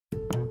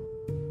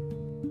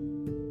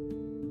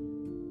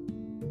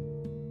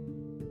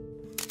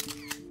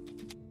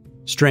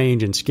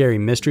Strange and Scary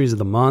Mysteries of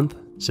the Month,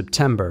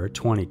 September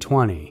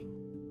 2020.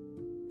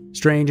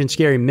 Strange and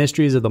Scary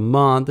Mysteries of the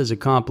Month is a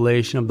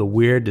compilation of the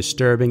weird,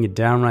 disturbing, and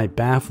downright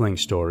baffling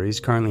stories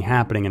currently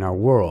happening in our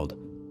world.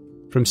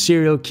 From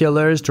serial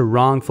killers to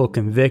wrongful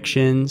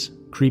convictions,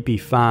 creepy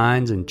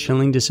finds, and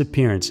chilling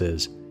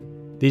disappearances,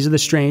 these are the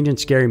strange and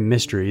scary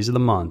mysteries of the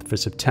month for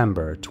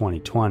September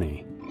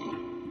 2020.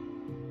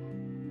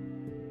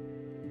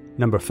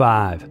 Number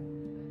 5.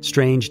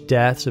 Strange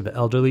Deaths of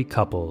Elderly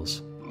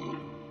Couples.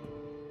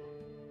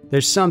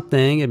 There's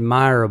something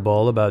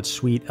admirable about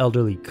sweet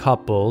elderly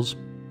couples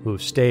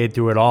who've stayed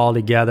through it all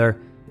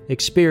together,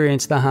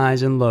 experienced the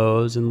highs and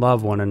lows, and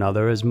love one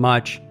another as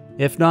much,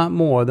 if not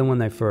more, than when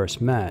they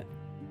first met.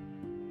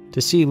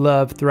 To see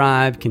love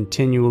thrive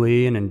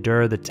continually and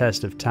endure the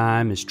test of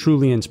time is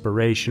truly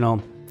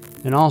inspirational,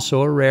 and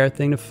also a rare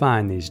thing to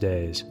find these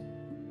days.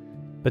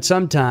 But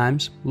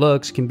sometimes,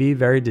 looks can be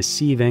very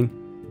deceiving,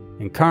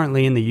 and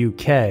currently in the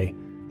UK,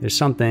 there's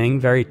something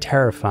very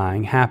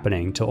terrifying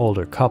happening to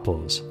older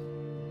couples.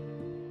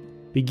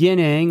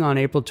 Beginning on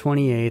April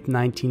 28,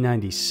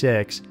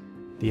 1996,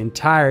 the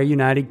entire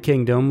United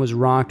Kingdom was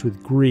rocked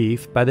with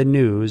grief by the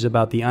news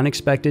about the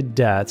unexpected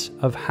deaths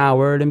of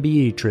Howard and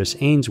Beatrice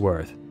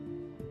Ainsworth.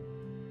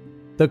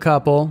 The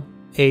couple,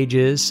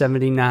 ages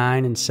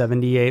 79 and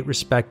 78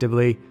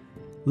 respectively,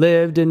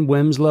 lived in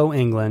Wilmslow,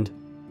 England,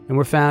 and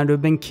were found to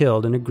have been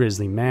killed in a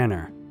grisly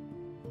manner.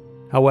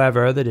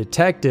 However, the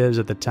detectives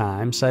at the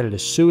time cited a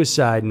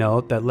suicide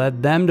note that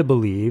led them to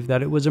believe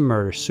that it was a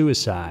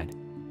murder-suicide.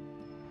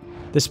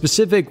 The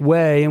specific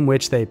way in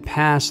which they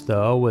passed,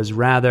 though, was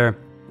rather,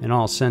 in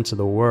all sense of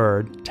the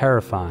word,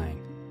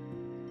 terrifying.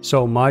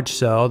 So much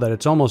so that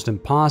it's almost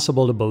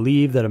impossible to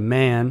believe that a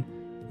man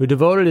who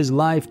devoted his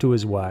life to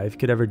his wife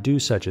could ever do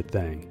such a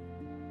thing.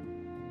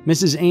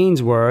 Mrs.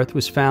 Ainsworth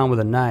was found with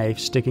a knife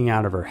sticking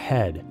out of her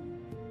head.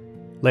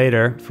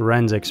 Later,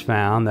 forensics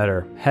found that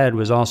her head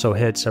was also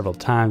hit several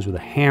times with a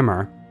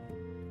hammer.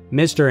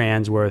 Mr.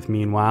 Ainsworth,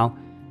 meanwhile,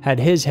 had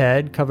his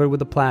head covered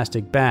with a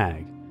plastic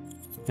bag,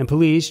 and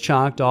police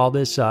chalked all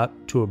this up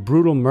to a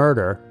brutal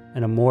murder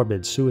and a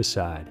morbid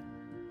suicide.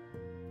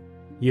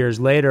 Years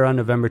later, on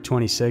November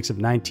 26 of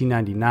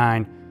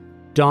 1999,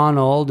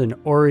 Donald and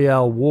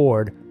Oriel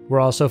Ward were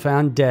also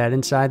found dead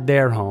inside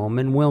their home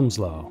in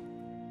Wilmslow.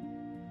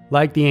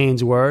 Like the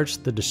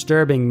Ainsworths, the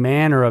disturbing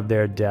manner of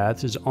their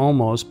deaths is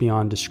almost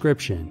beyond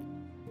description.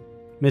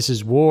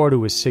 Mrs. Ward,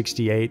 who was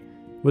 68,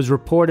 was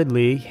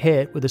reportedly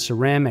hit with a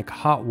ceramic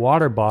hot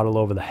water bottle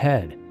over the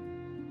head.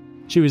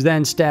 She was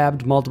then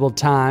stabbed multiple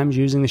times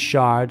using the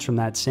shards from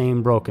that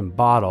same broken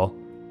bottle.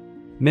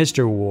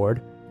 Mr.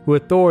 Ward, who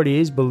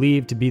authorities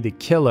believed to be the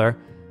killer,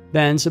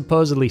 then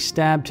supposedly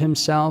stabbed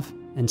himself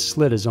and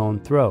slit his own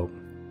throat.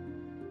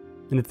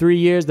 In the 3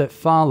 years that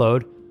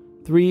followed,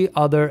 3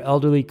 other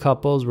elderly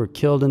couples were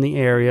killed in the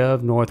area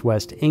of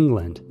northwest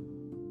England.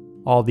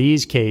 All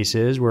these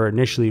cases were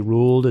initially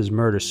ruled as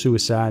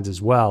murder-suicides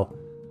as well.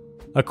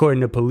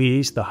 According to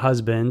police, the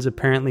husbands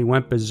apparently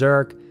went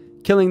berserk,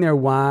 killing their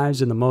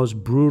wives in the most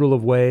brutal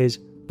of ways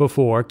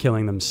before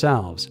killing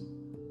themselves.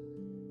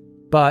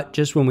 But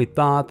just when we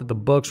thought that the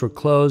books were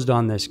closed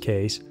on this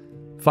case,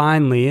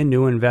 finally a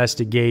new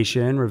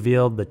investigation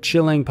revealed the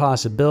chilling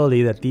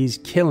possibility that these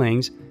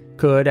killings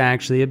could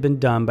actually have been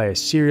done by a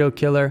serial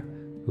killer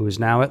who is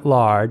now at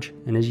large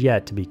and is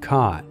yet to be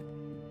caught.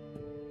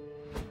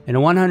 In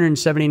a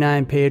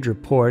 179-page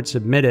report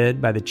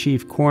submitted by the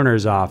Chief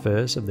Coroner's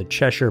Office of the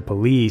Cheshire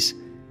Police,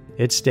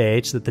 it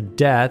states that the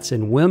deaths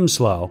in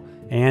Wilmslow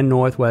and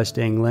northwest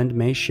England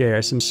may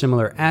share some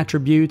similar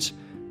attributes,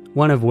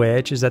 one of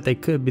which is that they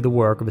could be the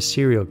work of a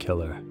serial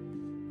killer.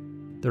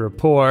 The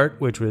report,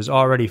 which was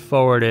already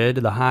forwarded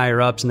to the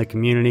higher-ups in the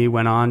community,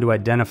 went on to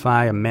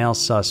identify a male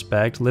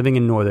suspect living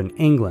in northern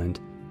England.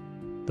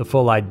 The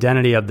full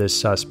identity of this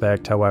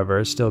suspect,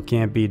 however, still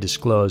can't be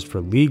disclosed for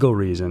legal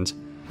reasons,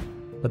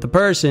 but the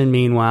person,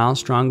 meanwhile,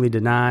 strongly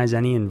denies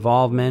any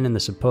involvement in the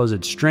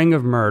supposed string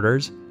of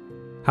murders.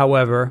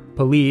 However,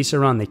 police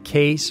are on the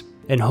case,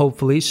 and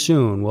hopefully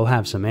soon we'll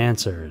have some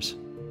answers.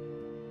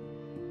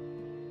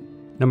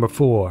 Number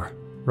 4.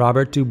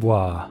 Robert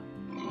Dubois.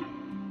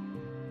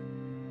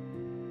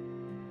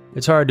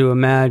 It's hard to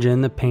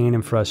imagine the pain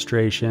and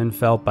frustration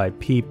felt by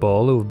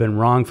people who have been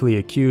wrongfully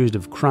accused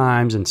of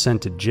crimes and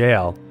sent to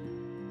jail.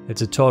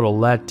 It's a total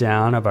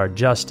letdown of our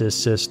justice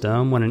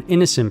system when an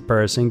innocent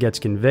person gets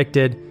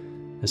convicted,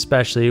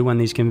 especially when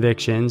these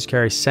convictions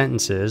carry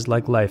sentences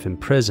like life in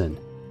prison.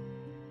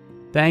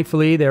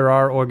 Thankfully, there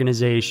are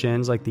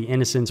organizations like the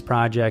Innocence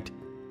Project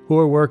who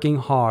are working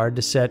hard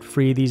to set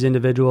free these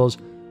individuals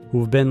who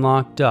have been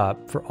locked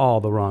up for all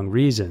the wrong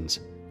reasons.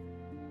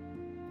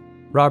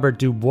 Robert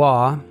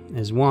Dubois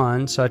is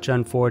one such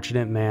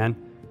unfortunate man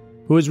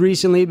who has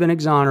recently been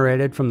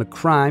exonerated from the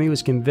crime he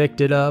was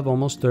convicted of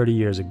almost 30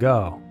 years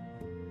ago.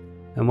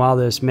 And while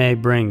this may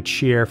bring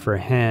cheer for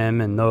him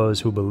and those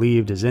who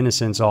believed his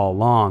innocence all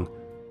along,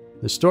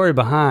 the story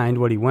behind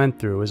what he went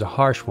through is a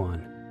harsh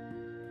one.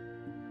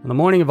 On the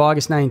morning of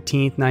August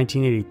 19,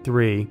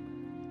 1983,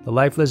 the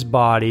lifeless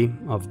body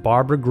of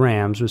Barbara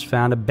Grams was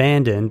found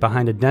abandoned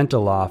behind a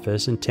dental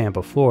office in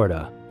Tampa,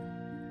 Florida.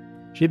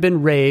 She had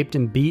been raped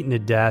and beaten to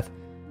death,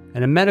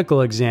 and a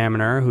medical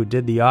examiner who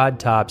did the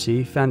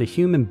autopsy found a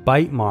human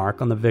bite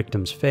mark on the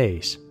victim's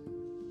face.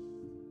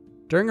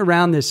 During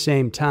around this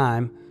same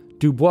time,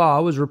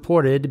 Dubois was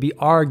reported to be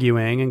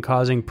arguing and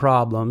causing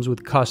problems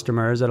with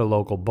customers at a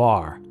local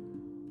bar.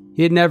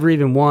 He had never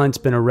even once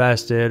been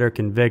arrested or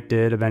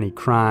convicted of any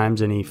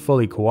crimes, and he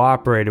fully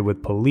cooperated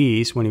with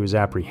police when he was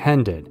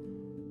apprehended.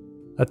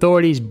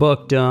 Authorities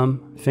booked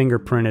him,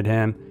 fingerprinted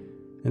him,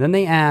 and then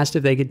they asked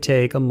if they could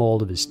take a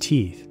mold of his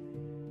teeth.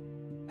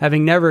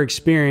 Having never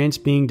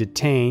experienced being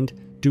detained,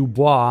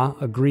 Dubois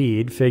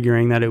agreed,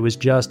 figuring that it was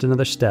just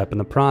another step in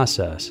the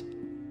process.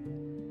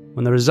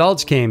 When the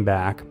results came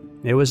back,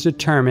 it was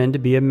determined to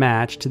be a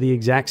match to the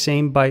exact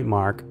same bite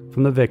mark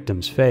from the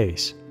victim's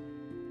face.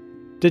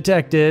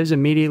 Detectives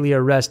immediately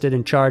arrested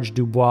and charged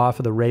Dubois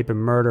for the rape and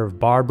murder of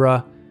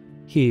Barbara.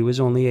 He was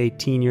only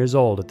 18 years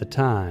old at the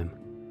time.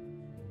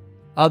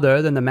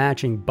 Other than the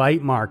matching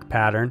bite mark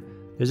pattern,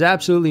 there's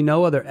absolutely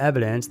no other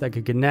evidence that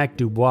could connect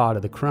Dubois to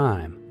the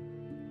crime.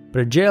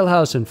 But a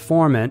jailhouse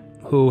informant,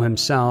 who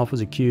himself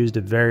was accused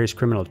of various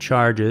criminal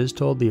charges,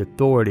 told the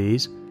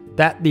authorities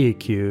that the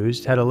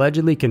accused had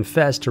allegedly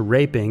confessed to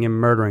raping and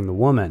murdering the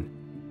woman.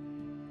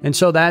 And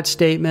so that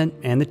statement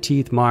and the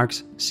teeth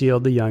marks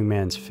sealed the young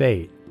man's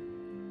fate.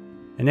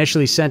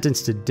 Initially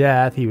sentenced to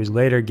death, he was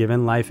later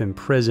given life in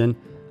prison,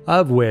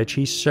 of which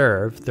he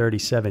served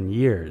 37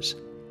 years.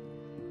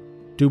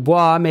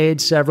 Dubois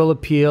made several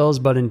appeals,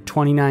 but in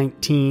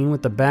 2019,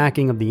 with the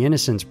backing of the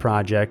Innocence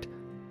Project,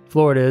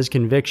 Florida's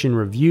Conviction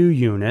Review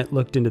Unit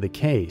looked into the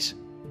case.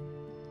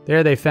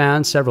 There they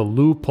found several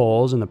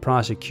loopholes in the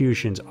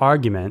prosecution's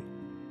argument.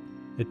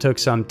 It took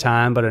some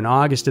time, but in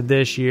August of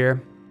this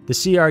year,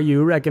 the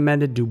CRU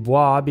recommended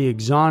Dubois be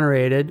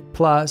exonerated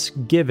plus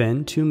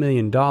given $2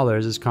 million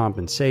as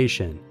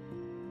compensation.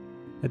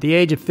 At the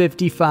age of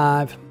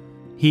 55,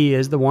 he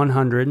is the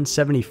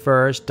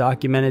 171st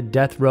documented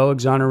death row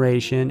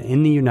exoneration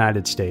in the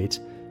United States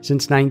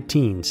since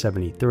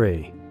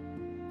 1973.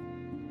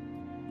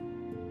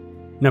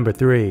 Number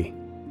 3.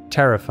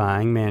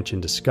 Terrifying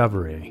mansion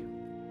discovery.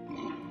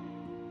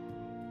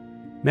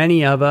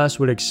 Many of us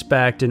would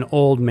expect an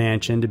old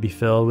mansion to be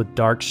filled with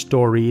dark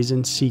stories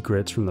and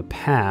secrets from the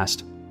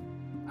past.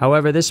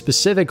 However, this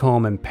specific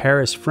home in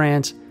Paris,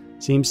 France,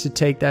 seems to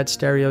take that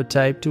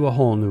stereotype to a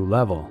whole new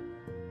level.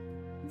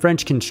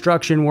 French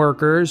construction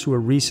workers who were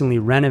recently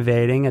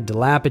renovating a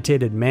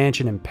dilapidated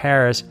mansion in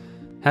Paris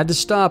had to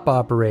stop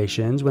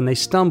operations when they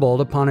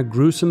stumbled upon a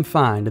gruesome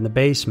find in the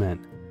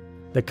basement,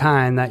 the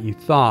kind that you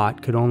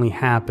thought could only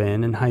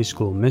happen in high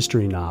school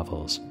mystery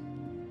novels.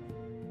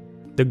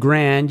 The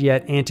grand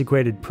yet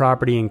antiquated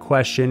property in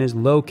question is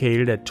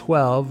located at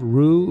 12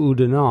 Rue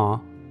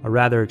Oudinot, a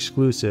rather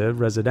exclusive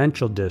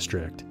residential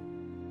district.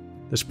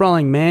 The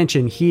sprawling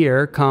mansion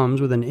here comes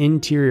with an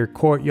interior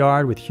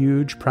courtyard with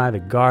huge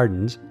private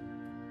gardens.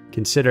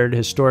 Considered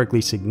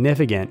historically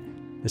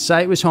significant, the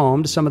site was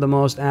home to some of the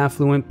most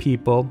affluent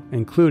people,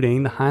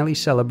 including the highly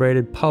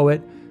celebrated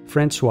poet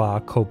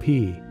François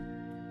Coppée.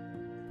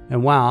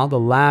 And while the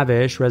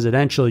lavish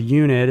residential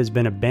unit has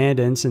been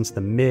abandoned since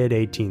the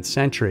mid-18th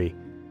century,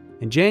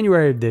 in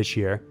January of this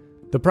year,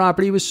 the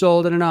property was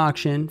sold at an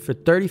auction for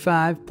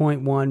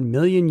 35.1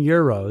 million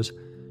euros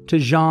to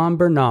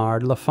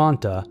Jean-Bernard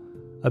Lafont,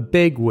 a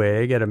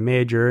bigwig at a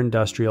major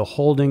industrial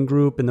holding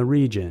group in the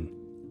region.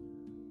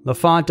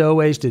 Lafont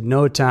wasted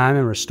no time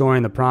in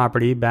restoring the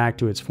property back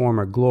to its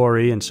former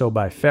glory, and so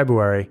by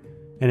February,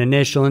 an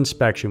initial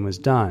inspection was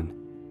done.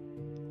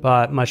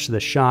 But much to the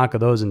shock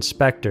of those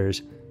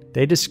inspectors,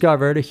 they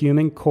discovered a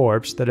human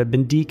corpse that had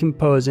been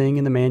decomposing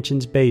in the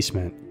mansion's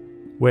basement,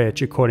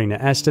 which, according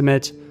to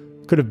estimates,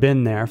 could have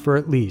been there for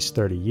at least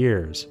 30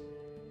 years.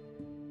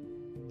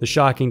 The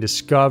shocking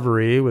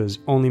discovery was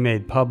only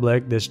made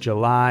public this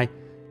July,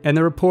 and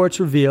the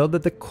reports revealed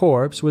that the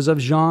corpse was of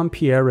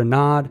Jean-Pierre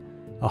Renaud,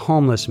 a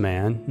homeless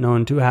man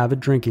known to have a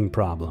drinking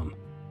problem.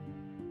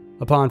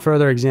 Upon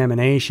further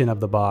examination of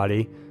the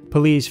body,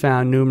 police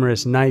found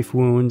numerous knife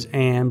wounds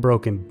and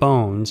broken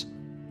bones.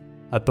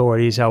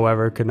 Authorities,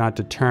 however, could not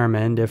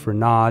determine if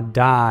Renaud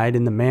died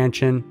in the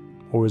mansion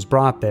or was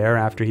brought there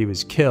after he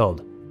was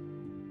killed.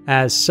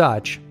 As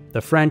such,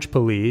 the French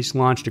police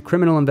launched a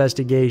criminal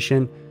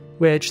investigation,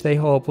 which they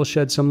hope will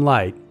shed some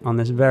light on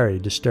this very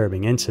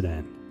disturbing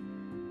incident.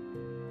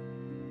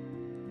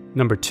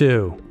 Number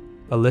 2.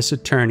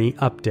 Alyssa Turney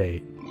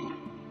Update.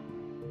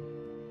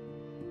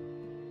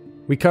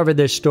 We covered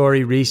this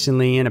story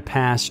recently in a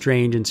past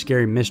Strange and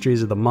Scary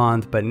Mysteries of the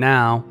Month, but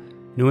now,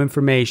 new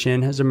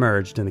information has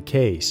emerged in the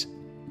case.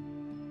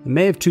 In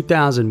May of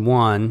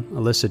 2001,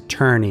 Alyssa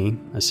Turney,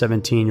 a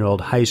 17-year-old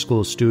high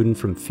school student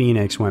from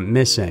Phoenix, went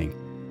missing.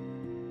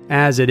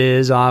 As it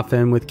is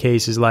often with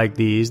cases like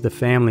these, the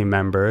family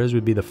members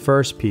would be the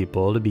first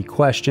people to be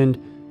questioned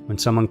when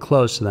someone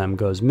close to them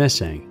goes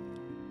missing.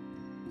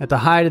 At the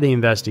height of the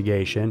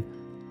investigation,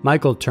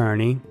 Michael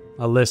Turney,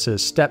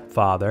 Alyssa's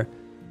stepfather,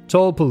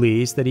 told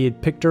police that he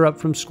had picked her up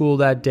from school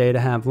that day to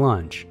have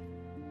lunch.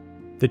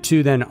 The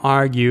two then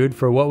argued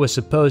for what was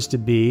supposed to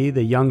be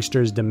the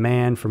youngster's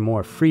demand for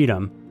more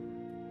freedom.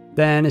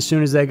 Then, as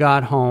soon as they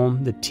got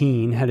home, the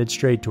teen headed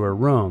straight to her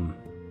room.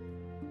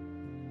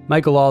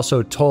 Michael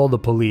also told the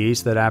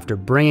police that after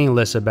bringing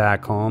Alyssa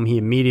back home, he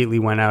immediately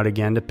went out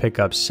again to pick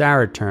up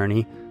Sarah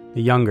Turney,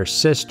 the younger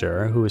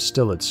sister, who was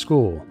still at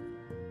school.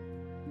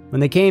 When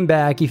they came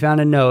back, he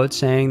found a note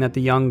saying that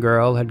the young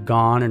girl had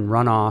gone and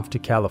run off to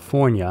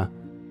California.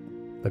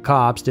 The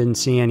cops didn't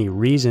see any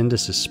reason to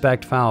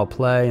suspect foul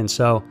play, and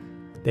so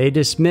they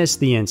dismissed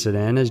the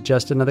incident as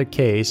just another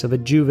case of a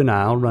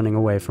juvenile running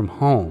away from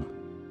home.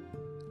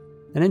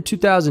 And in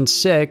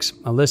 2006,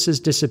 Alyssa's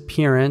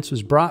disappearance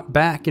was brought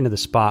back into the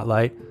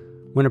spotlight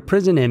when a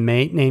prison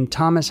inmate named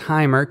Thomas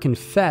Heimer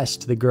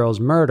confessed to the girl's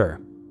murder.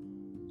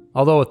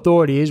 Although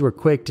authorities were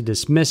quick to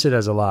dismiss it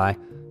as a lie,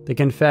 the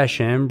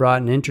confession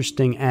brought an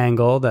interesting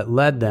angle that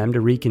led them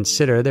to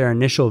reconsider their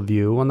initial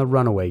view on the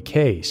runaway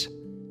case.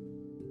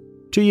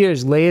 2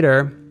 years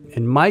later,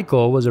 and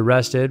Michael was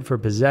arrested for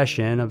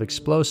possession of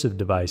explosive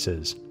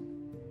devices.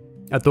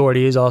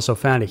 Authorities also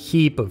found a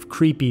heap of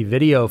creepy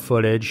video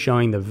footage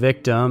showing the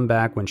victim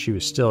back when she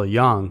was still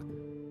young.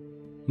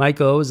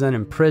 Michael was then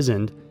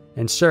imprisoned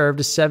and served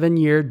a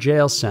 7-year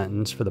jail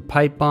sentence for the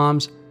pipe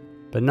bombs,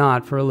 but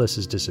not for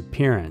Alyssa's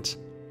disappearance.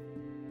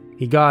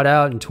 He got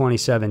out in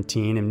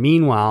 2017, and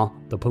meanwhile,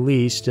 the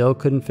police still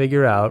couldn't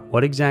figure out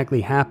what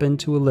exactly happened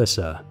to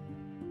Alyssa.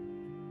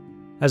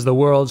 As the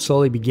world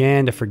slowly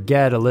began to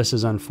forget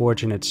Alyssa's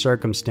unfortunate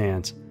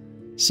circumstance,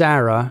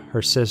 Sarah,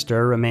 her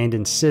sister, remained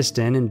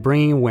insistent in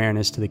bringing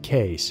awareness to the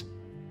case.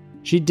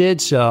 She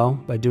did so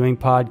by doing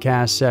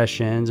podcast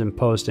sessions and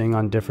posting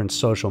on different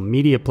social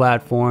media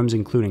platforms,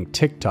 including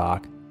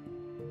TikTok.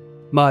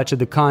 Much of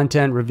the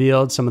content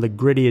revealed some of the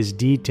grittiest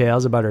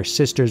details about her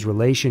sister's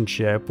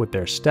relationship with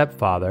their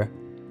stepfather.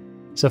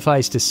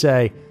 Suffice to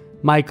say,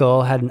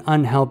 Michael had an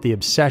unhealthy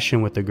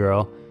obsession with the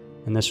girl,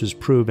 and this was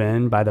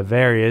proven by the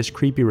various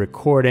creepy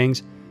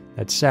recordings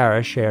that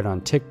Sarah shared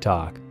on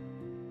TikTok.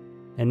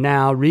 And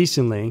now,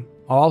 recently,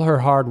 all her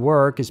hard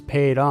work is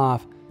paid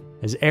off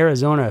as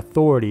Arizona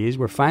authorities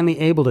were finally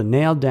able to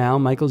nail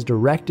down Michael's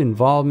direct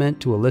involvement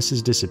to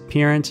Alyssa's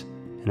disappearance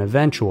and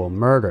eventual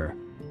murder.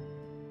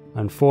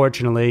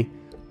 Unfortunately,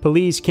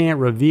 police can't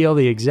reveal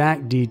the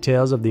exact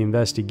details of the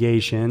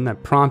investigation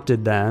that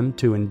prompted them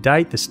to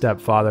indict the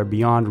stepfather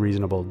beyond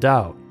reasonable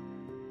doubt.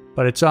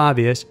 But it's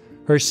obvious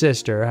her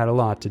sister had a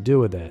lot to do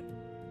with it.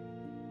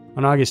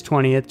 On August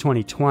 20th,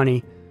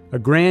 2020, a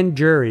grand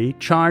jury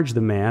charged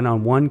the man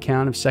on 1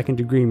 count of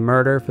second-degree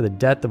murder for the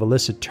death of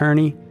Alyssa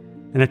Turney,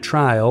 and a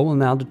trial will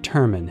now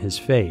determine his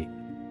fate.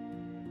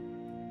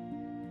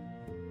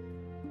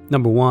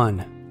 Number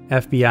 1.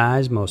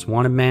 FBI's most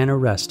wanted man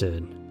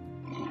arrested.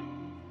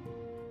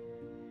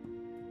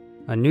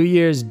 On New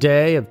Year's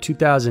Day of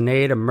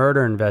 2008, a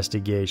murder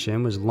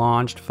investigation was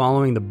launched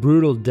following the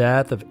brutal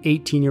death of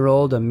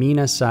 18-year-old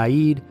Amina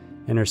Saeed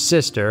and her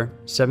sister,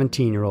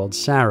 17-year-old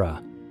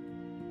Sarah.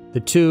 The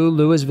two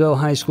Louisville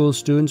High School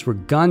students were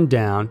gunned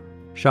down,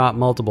 shot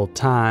multiple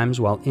times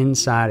while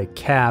inside a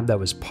cab that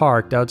was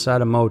parked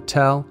outside a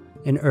motel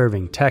in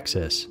Irving,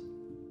 Texas.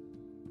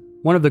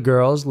 One of the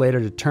girls, later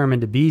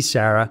determined to be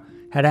Sarah,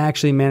 had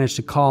actually managed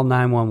to call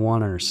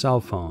 911 on her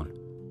cell phone.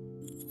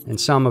 In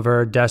some of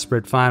her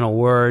desperate final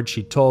words,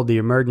 she told the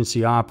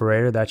emergency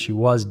operator that she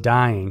was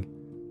dying.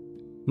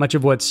 Much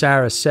of what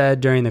Sarah said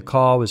during the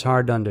call was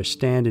hard to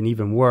understand, and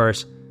even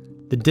worse,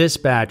 the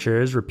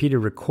dispatcher's repeated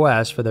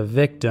request for the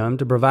victim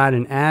to provide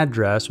an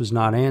address was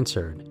not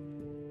answered.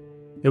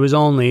 It was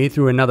only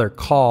through another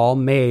call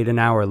made an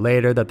hour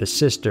later that the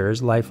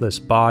sisters' lifeless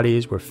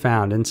bodies were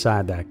found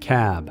inside that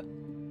cab.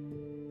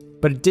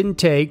 But it didn't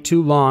take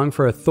too long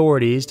for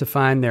authorities to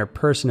find their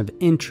person of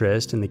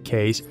interest in the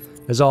case,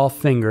 as all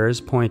fingers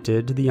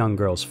pointed to the young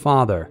girl's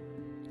father,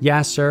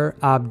 Yasser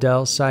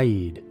Abdel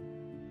Saeed.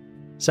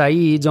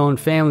 Saeed's own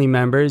family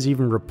members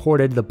even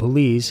reported to the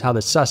police how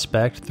the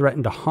suspect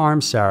threatened to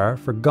harm Sarah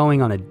for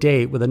going on a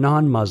date with a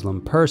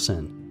non-Muslim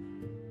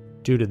person.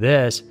 Due to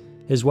this,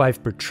 his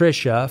wife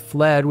Patricia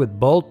fled with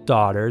both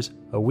daughters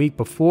a week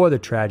before the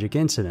tragic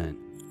incident.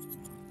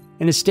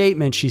 In a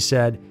statement, she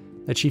said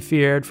that she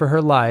feared for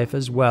her life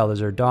as well as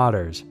her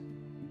daughters.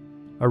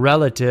 A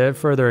relative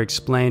further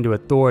explained to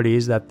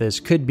authorities that this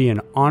could be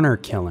an honor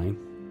killing.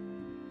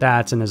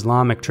 That's an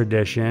Islamic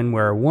tradition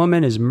where a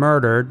woman is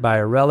murdered by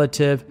a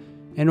relative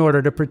in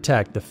order to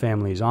protect the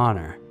family's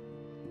honor.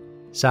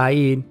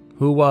 Saeed,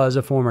 who was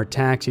a former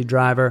taxi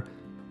driver,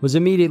 was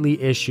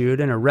immediately issued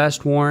an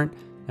arrest warrant,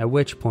 at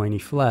which point he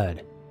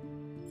fled.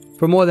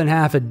 For more than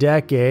half a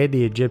decade,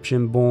 the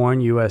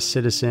Egyptian-born U.S.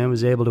 citizen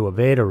was able to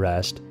evade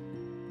arrest.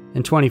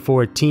 In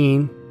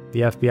 2014,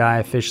 the FBI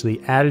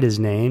officially added his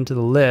name to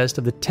the list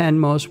of the 10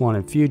 most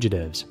wanted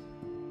fugitives.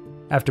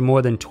 After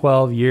more than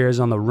 12 years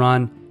on the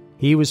run,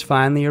 he was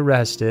finally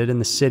arrested in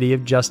the city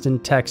of Justin,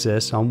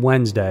 Texas on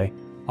Wednesday,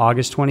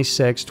 August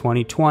 26,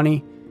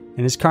 2020,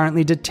 and is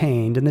currently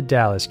detained in the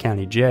Dallas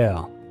County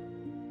Jail.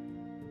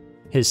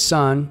 His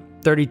son,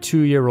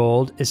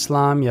 32-year-old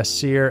Islam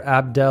Yasir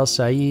Abdel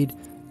Said,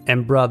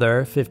 and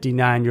brother,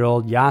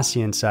 59-year-old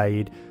Yasin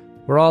Said,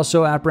 were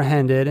also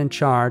apprehended and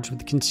charged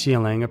with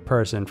concealing a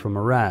person from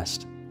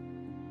arrest.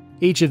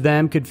 Each of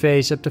them could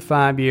face up to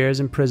 5 years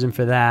in prison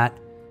for that.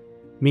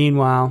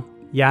 Meanwhile,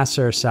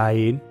 Yasir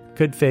Said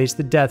could face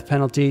the death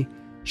penalty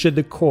should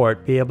the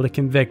court be able to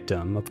convict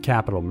him of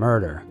capital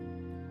murder.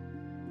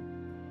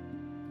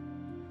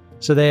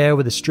 So there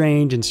were the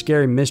strange and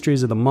scary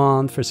mysteries of the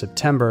month for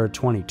September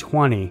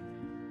 2020.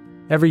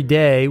 Every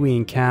day we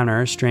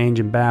encounter strange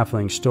and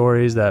baffling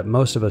stories that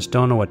most of us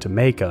don't know what to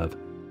make of.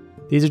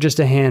 These are just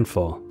a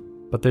handful,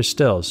 but there's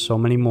still so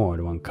many more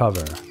to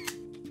uncover.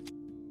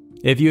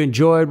 If you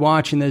enjoyed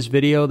watching this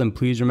video, then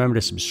please remember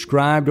to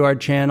subscribe to our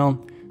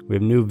channel. We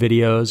have new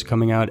videos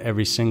coming out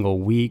every single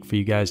week for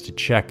you guys to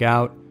check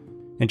out.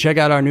 And check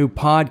out our new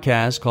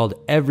podcast called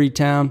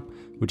Everytown,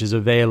 which is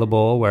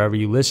available wherever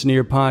you listen to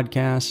your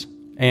podcasts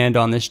and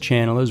on this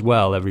channel as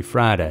well every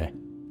Friday.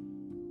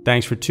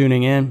 Thanks for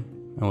tuning in,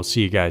 and we'll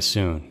see you guys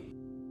soon.